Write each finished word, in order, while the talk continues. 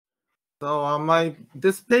So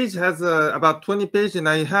this page has about 20 pages, and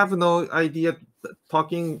I have no idea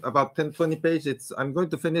talking about 20 pages. I'm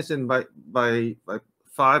going to finish in by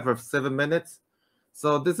 5 or 7 minutes.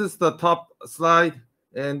 So this is the top slide,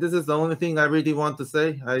 and this is the only thing I really want to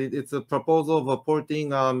say. It's a proposal of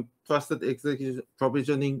porting trusted execution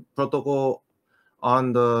provisioning protocol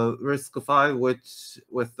on the RISC-V, which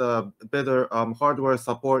with better hardware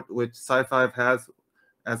support, which Sci5 has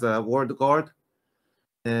as a WorldGuard.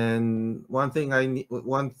 And one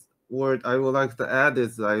word I would like to add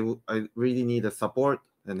is I really need a support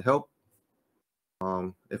and help.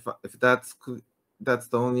 If that's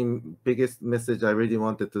the only biggest message I really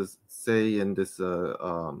wanted to say in this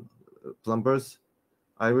plumbers.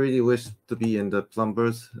 I really wish to be in the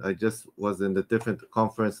plumbers. I just was in the different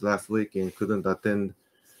conference last week and couldn't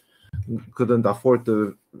afford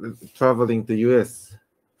to traveling to US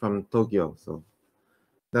from Tokyo. So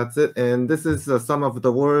that's it. And this is some of the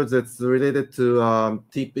words. It's related to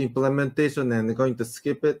TEEP implementation, and I'm going to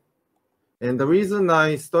skip it. And the reason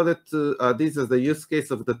I started to, this is the use case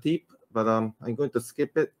of the TEEP, but I'm going to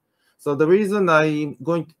skip it. So the reason I'm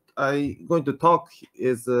going to talk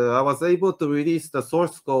is I was able to release the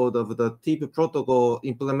source code of the TEEP protocol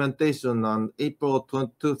implementation on April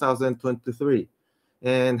 2023.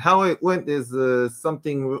 And how it went is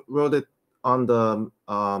something wrote it on the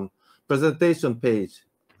presentation page.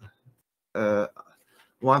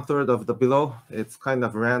 1/3 of the below. It's kind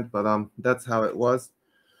of rant, but that's how it was.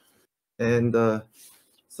 And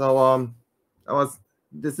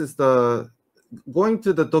this is the going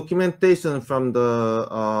to the documentation from the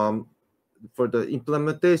for the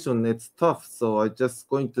implementation. It's tough, so I just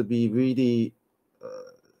going to be really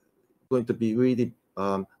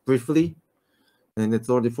briefly, and it's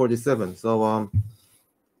already 47. So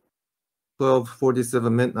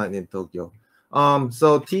 12:47 midnight in Tokyo.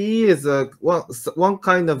 So TE is one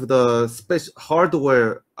kind of the special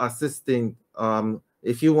hardware assisting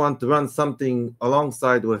if you want to run something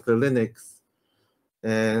alongside with the Linux.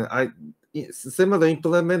 And similar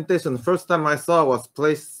implementation. The first time I saw was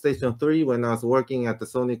PlayStation 3 when I was working at the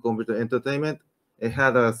Sony Computer Entertainment. It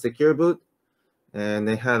had a secure boot, and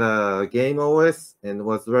they had a game OS and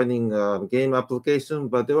was running a game application,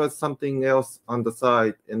 but there was something else on the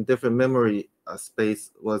side in different memory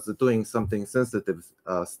space was doing something sensitive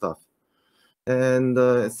stuff. And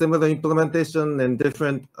similar implementation and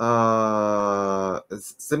different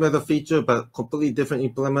similar feature, but completely different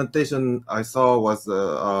implementation I saw was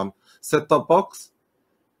a set-top box.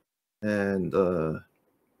 And so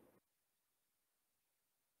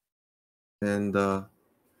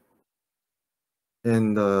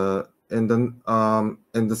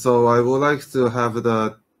I would like to have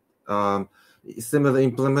the similar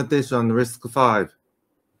implementation on RISC-V.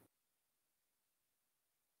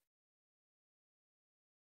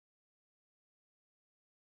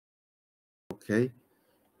 Okay,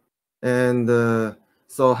 and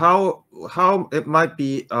so how it might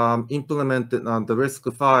be implemented on the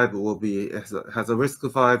RISC-V will be has a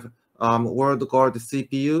RISC-V WorldGuard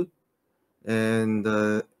CPU,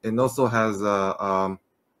 and also has a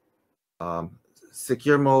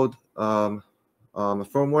secure mode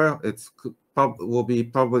firmware. It's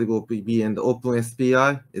probably will be in the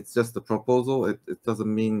OpenSPI. It's just a proposal. It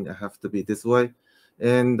doesn't mean it have to be this way.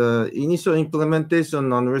 And the initial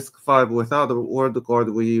implementation on RISC-V without the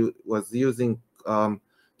WorldGuard, we was using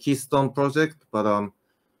Keystone project, but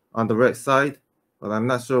on the right side. But I'm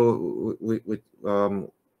not sure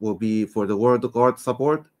will be for the WorldGuard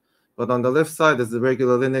support. But on the left side is the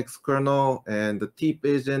regular Linux kernel and the TEEP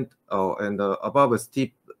agent. Oh, and above is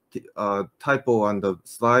TEEP. Typo on the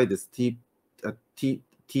slide is TEEP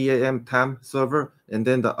TAM server, and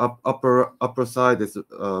then the upper side is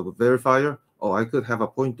verifier. Oh, I could have a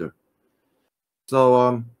pointer.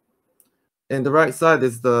 So and the right side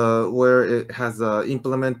is the where it has a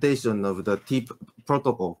implementation of the TEEP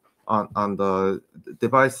protocol on the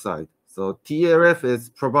device side. So TRF is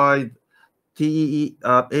provide TEE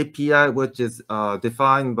API, which is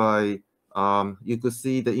defined by you could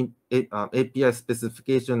see the API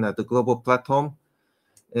specification at the global platform,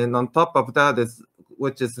 and on top of that is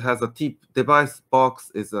has a TEEP device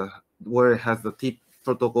box is where it has the TEEP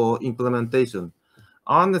protocol implementation.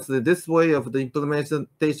 Honestly, this way of the implementation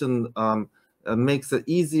makes it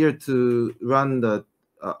easier to run the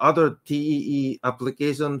other TEE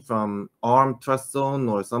application from ARM TrustZone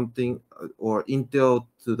or something, or Intel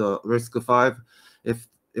to the RISC-V.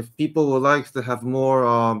 If people would like to have more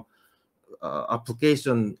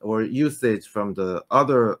application or usage from the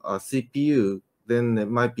other CPU, then it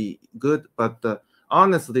might be good. But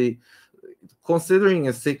honestly, considering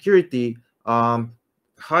a security,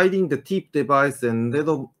 hiding the TEEP device and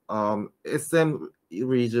little SM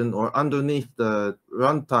region or underneath the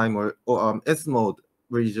runtime or S mode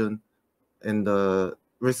region in the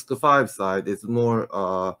RISC-V side is more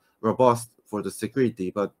robust for the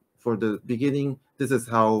security. But for the beginning, this is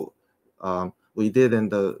how we did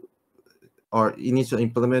in our initial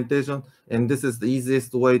implementation, and this is the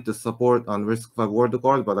easiest way to support on RISC-V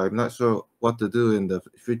WorldGuard, but I'm not sure what to do in the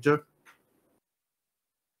future.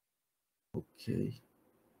 Okay.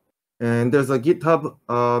 And there's a GitHub,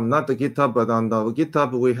 not the GitHub, but on the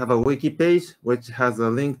GitHub, we have a wiki page, which has a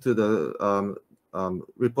link to the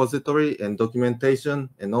repository and documentation,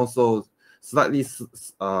 and also slightly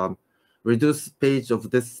reduced page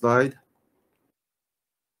of this slide.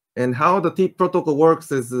 And how the TEEP protocol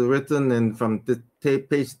works is written in from the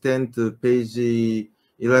page 10 to page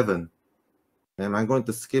 11. And I'm going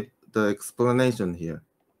to skip the explanation here.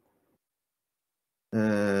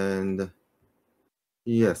 And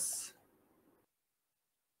yes.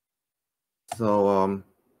 So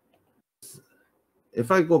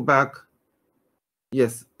if I go back,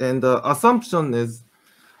 yes, and the assumption is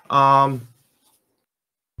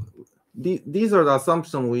these are the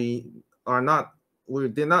assumptions we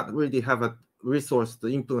did not really have a resource to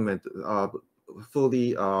implement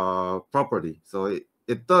fully properly. So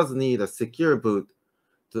it does need a secure boot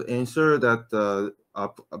to ensure that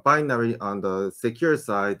a binary on the secure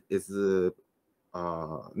side is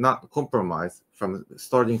not compromised from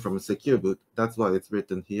starting from a secure boot. That's why it's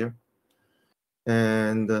written here.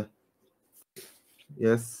 And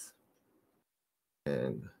yes,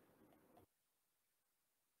 and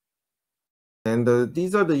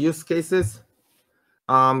these are the use cases.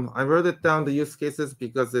 I wrote it down, the use cases,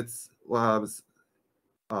 because it's why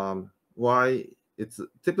it's a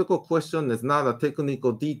typical question is not a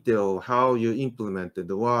technical detail how you implement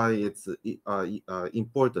it, why it's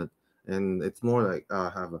important, and it's more like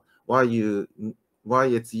why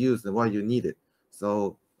it's used and why you need it.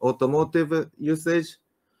 So automotive usage.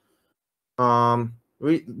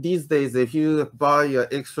 These days, if you buy an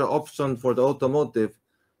extra option for the automotive,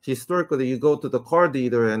 historically you go to the car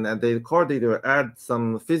dealer and the car dealer add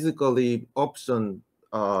some physically option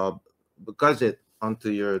gadget onto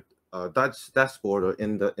your dashboard or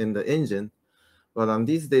in the engine. But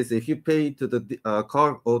these days, if you pay to the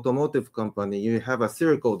car automotive company, you have a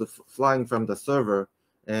serial code flying from the server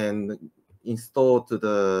and installed to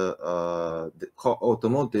the car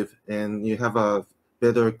automotive, and you have a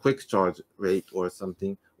better quick charge rate or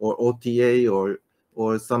something, or OTA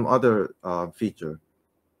or some other feature.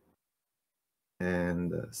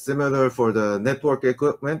 And similar for the network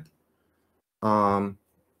equipment.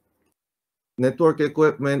 Network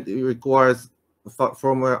equipment, it requires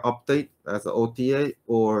firmware update as an OTA,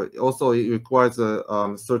 or also it requires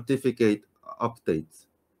a certificate updates.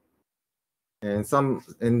 And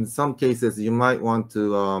in some cases, you might want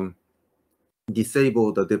to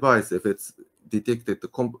disable the device if it's detected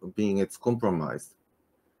being it's compromised.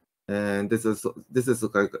 And this is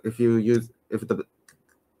like if the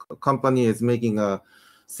company is making a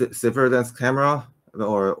surveillance camera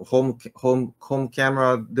or home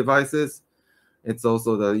camera devices, it's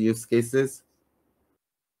also the use cases.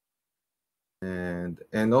 And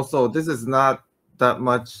also this is not that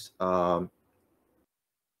much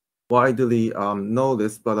widely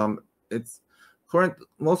noticed, but it's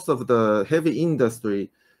most of the heavy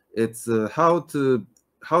industry, it's how to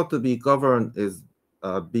be governed is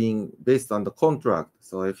being based on the contract.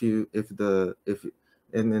 So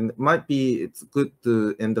and it might be it's good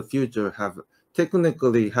to in the future have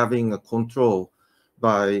technically having a control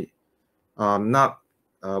by not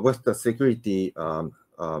with the security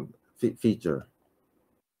feature.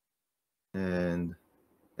 And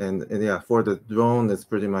yeah, for the drone, it's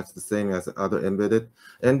pretty much the same as other embedded.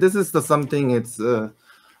 And this is something it's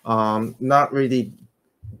not really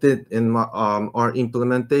did in our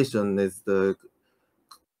implementation is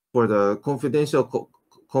for the confidential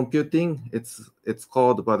computing. It's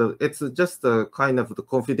called, but it's just a kind of the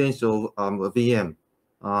confidential VM,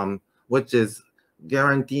 which is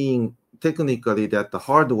guaranteeing technically that the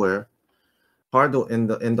hardware in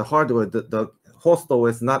the hardware, the host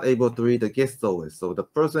OS is not able to read the guest OS. So the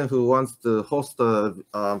person who wants to host a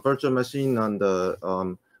virtual machine on the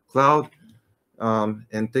cloud,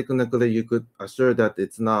 and technically you could assure that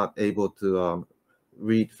it's not able to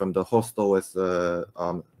read from the host OS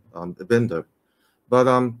vendor. But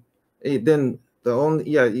then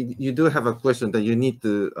you do have a question that you need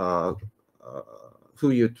to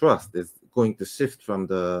who you trust is going to shift from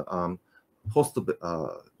the host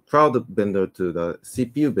cloud vendor to the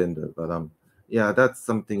CPU vendor. But yeah, that's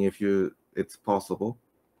something it's possible.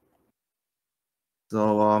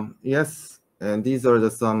 So yes, and these are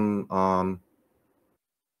some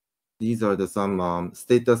these are the some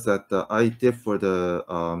status at the IETF for the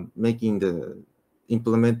making the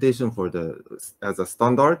implementation for the as a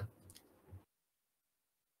standard.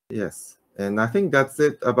 Yes, and I think that's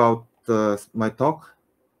it about my talk.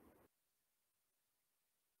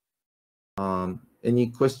 Any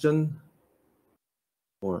question?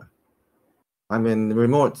 Or I'm in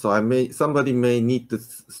remote, so somebody may need to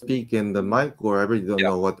speak in the mic, or I really don't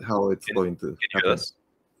know how it's going to happen.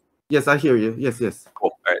 Yes, I hear you. Yes, yes.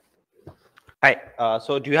 Cool. All right. Hi.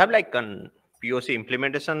 So do you have like an POC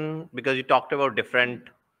implementation? Because you talked about different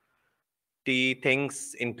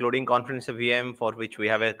things, including confidence VM, for which we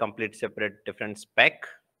have a complete separate different spec.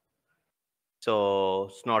 So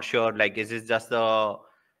it's not sure, like, is this just the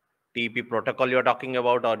TEEP protocol you're talking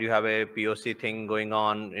about, or do you have a POC thing going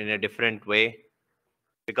on in a different way?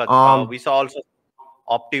 Because we saw also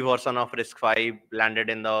Opti version of RISC-V landed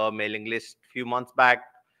in the mailing list a few months back.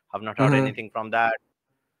 Have not heard anything from that.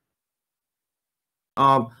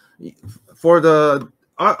 For the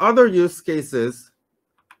other use cases,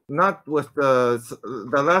 not with the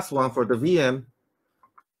last one for the VM,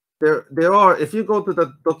 there are, if you go to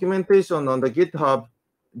the documentation on the GitHub,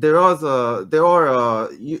 there are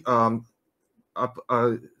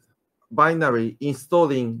a binary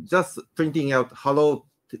installing, just printing out hello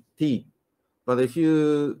T. But if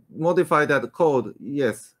you modify that code,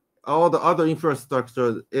 yes, all the other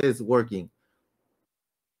infrastructure is working.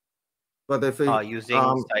 But if using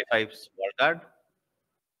Sci5's WorldGuard?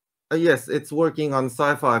 Yes, it's working on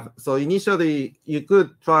Sci5. So initially, you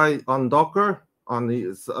could try on Docker on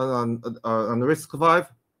RISC-V.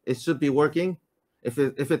 It should be working. If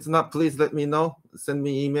it's not, please let me know. Send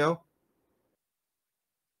me email.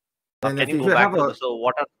 And can you go back to so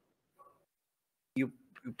what are you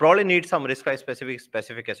probably need some RISC-V specific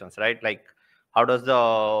specifications, right? Like how does the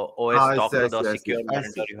OS talk to the secure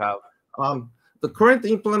monitor you have? The current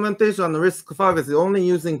implementation on RISC-V is only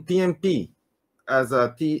using PMP as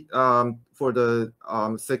a for the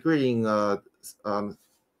securing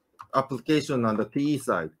application on the TE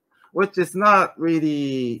side, which is not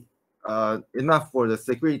really enough for the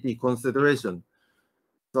security consideration.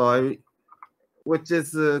 So which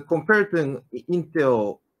is compared to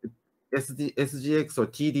Intel SGX or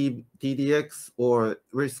TDX or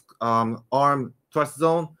RISC ARM Trust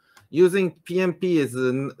Zone, using PMP is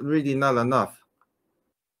really not enough.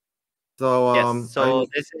 So yes, so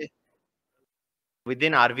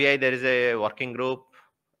within RVI there is a working group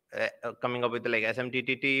coming up with like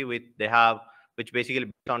SMTTT, which basically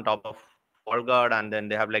built on top of WorldGuard, and then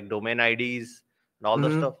they have like domain IDs and all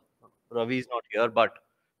the stuff. Ravi is not here, but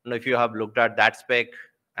if you have looked at that spec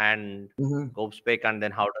and scope spec, and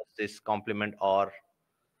then how does this complement or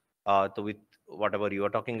with whatever you are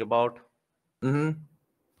talking about?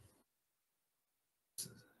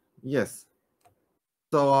 Yes.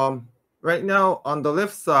 So right now on the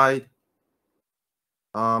left side,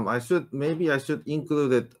 I should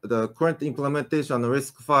include the current implementation on the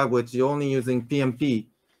RISC-V, which you're only using PMP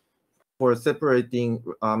for separating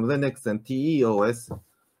Linux and TE OS.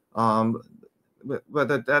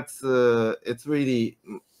 But that's it's really,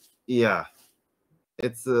 yeah.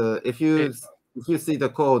 It's if you see the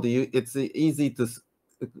code, it's easy to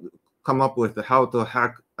come up with how to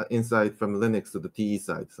hack inside from Linux to the TE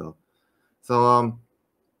side.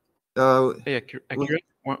 Hey, Akira,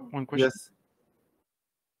 one question. Yes.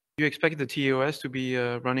 Do you expect the TOS to be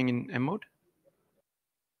running in M mode?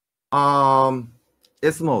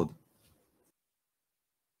 S mode.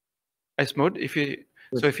 S mode. If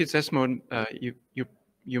it's S mode,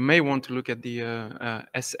 you may want to look at the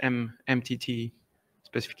SMMTT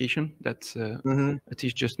specification that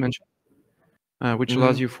Atish just mentioned, which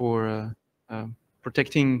allows you for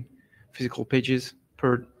protecting physical pages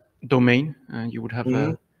per domain. You would have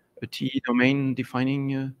a TE domain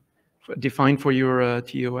defined for your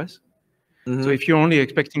TOS. So if you're only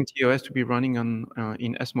expecting TOS to be running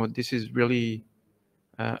in S mode, this is really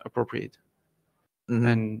appropriate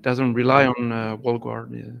and doesn't rely on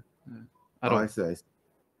WorldGuard at all.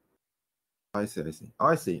 I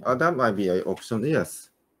see. That might be an option. Yes,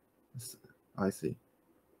 I see.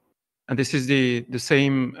 And this is the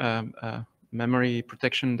same memory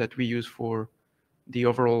protection that we use for the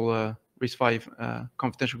overall RISC-V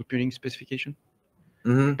confidential computing specification,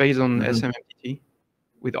 based on SMMTT,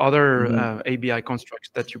 with other ABI constructs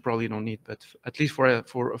that you probably don't need, but at least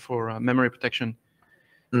for memory protection,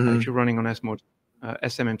 if you're running on S mode,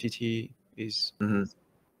 SMMTT is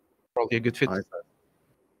probably a good fit.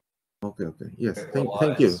 Okay. Yes.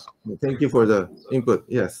 Thank you. Thank you for the input.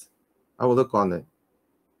 Yes, I will look on it.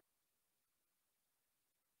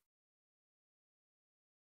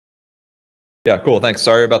 Yeah, cool. Thanks.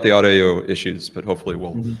 Sorry about the audio issues, but hopefully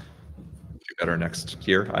we'll better next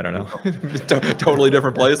year. I don't know. Totally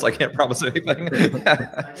different place. I can't promise anything.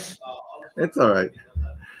 It's all right.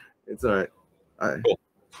 It's all right. Cool.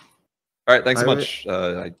 All right. Thanks so much.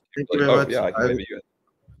 Thank you very much. Yeah, maybe you.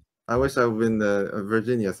 I wish I would been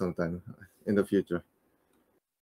Virginia sometime in the future.